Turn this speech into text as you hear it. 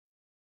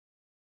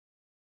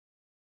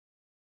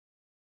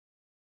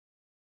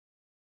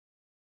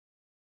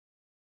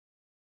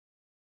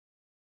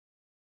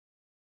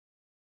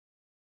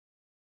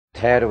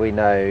how do we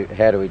know?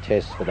 How do we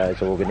test for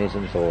those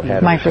organisms, or how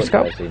do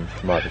Microscope. we put those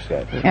in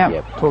microscope?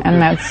 Yep.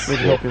 And that's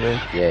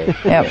Yeah.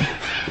 Yep.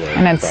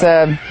 And it's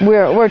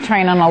we're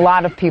training a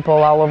lot of people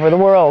all over the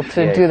world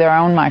to do their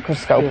own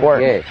microscope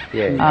work.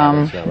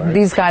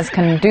 These guys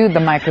can do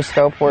the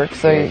microscope work,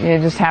 so you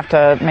just have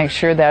to make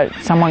sure that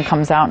someone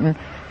comes out and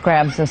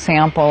grabs a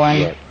sample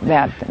and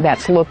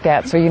that's looked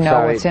at, so you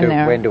know what's in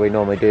there. When do we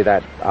normally do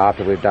that?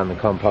 After we've done the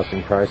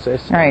composting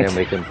process, right. And then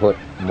we can put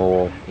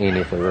more in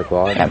if we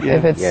require.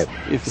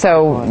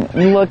 So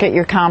look at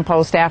your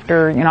compost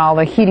after all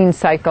the heating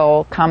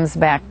cycle comes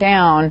back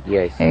down.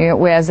 Yes.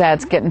 As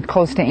that's getting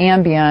close to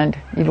ambient,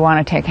 you'd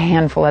want to take a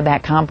handful of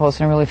that compost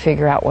and really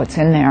figure out what's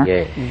in there.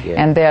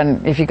 And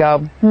then if you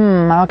go,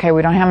 okay,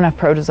 we don't have enough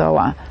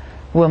protozoa,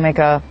 we'll make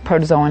a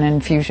protozoan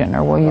infusion,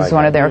 or we'll use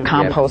one of their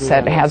composts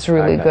that has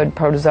really good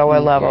protozoa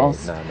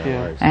levels,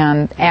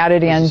 and add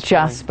it in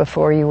just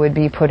before you would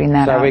be putting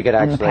that out we could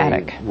in the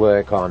paddock. actually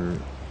work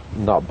on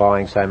not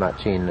buying so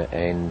much in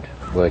and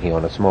working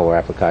on a smaller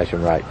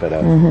application rate, but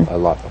a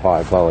lot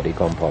higher quality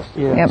compost.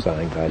 I'm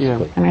saying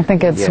basically. And I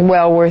think it's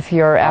well worth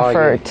your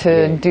effort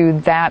to do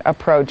that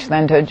approach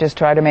than to just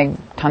try to make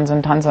tons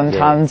and tons and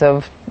tons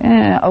of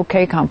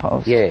okay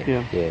compost.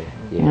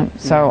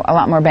 So a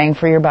lot more bang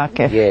for your buck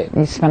if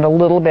you spend a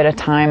little bit of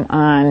time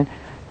on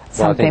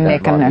something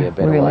making a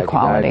really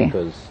quality.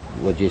 Because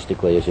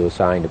logistically, as you were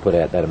saying, to put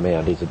out that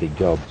amount is a big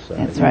job. So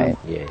that's right.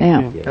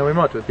 Now we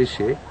might do it this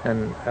year,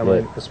 and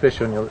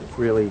especially on your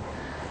really,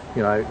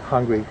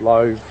 hungry,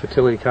 low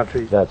fertility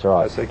countries. That's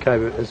right. That's okay,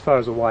 but as far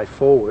as a way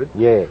forward,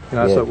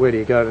 so where do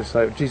you go to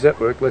say, geez, that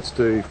worked, let's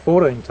do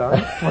 14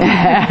 tonnes?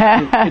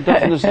 It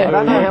doesn't necessarily I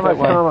don't know how much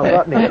time I've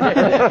got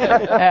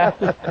now.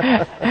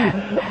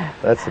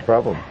 That's the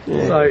problem.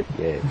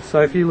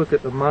 So if you look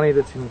at the money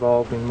that's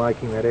involved in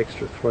making that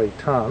extra 3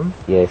 tonne,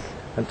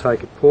 and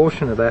take a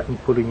portion of that and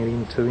putting it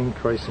into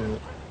increasing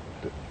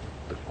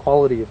the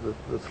quality of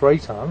the 3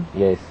 tonne,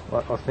 I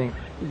think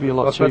it'd be a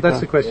lot cheaper.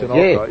 That's the question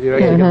I've got. You're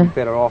actually going to be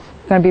better off.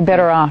 Going to be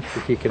better off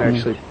if you can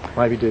actually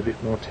maybe do a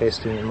bit more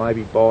testing and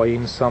maybe buy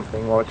in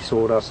something like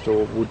sawdust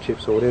or wood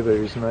chips or whatever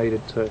is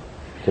needed to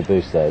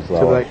boost those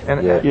lower.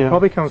 And it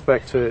probably comes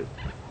back to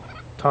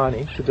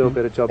Tony to do a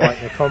better job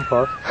making the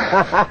compost.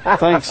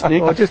 Thanks,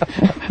 Nick. Or just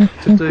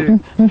to do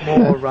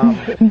more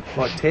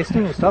like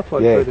testing and stuff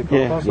like through the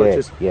compost.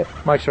 Just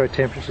make sure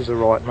temperatures are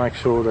right. Make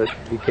sure that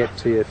you get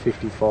to your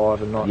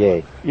 55 and not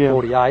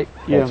 48.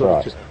 That's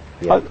right.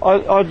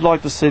 I'd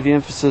like to see the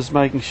emphasis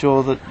making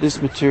sure that this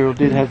material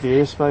did have the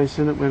airspace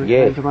in it when it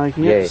came to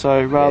making it.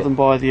 So rather than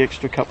buy the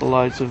extra couple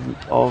of loads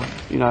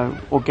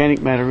of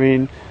organic matter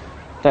in,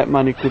 that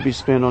money could be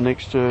spent on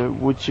extra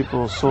wood chip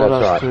or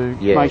sawdust to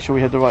make sure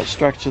we had the right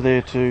structure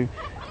there to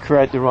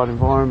create the right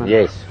environment.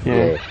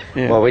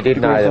 Well, we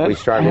did know that we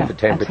struggled with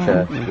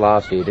temperature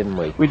last year, didn't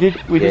we? We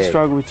did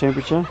struggle with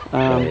temperature,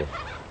 and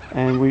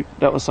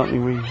that was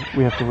something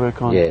we have to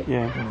work on.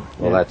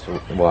 Well, that's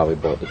why we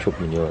bought the chook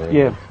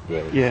manure.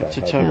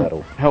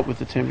 To help with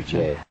the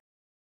temperature.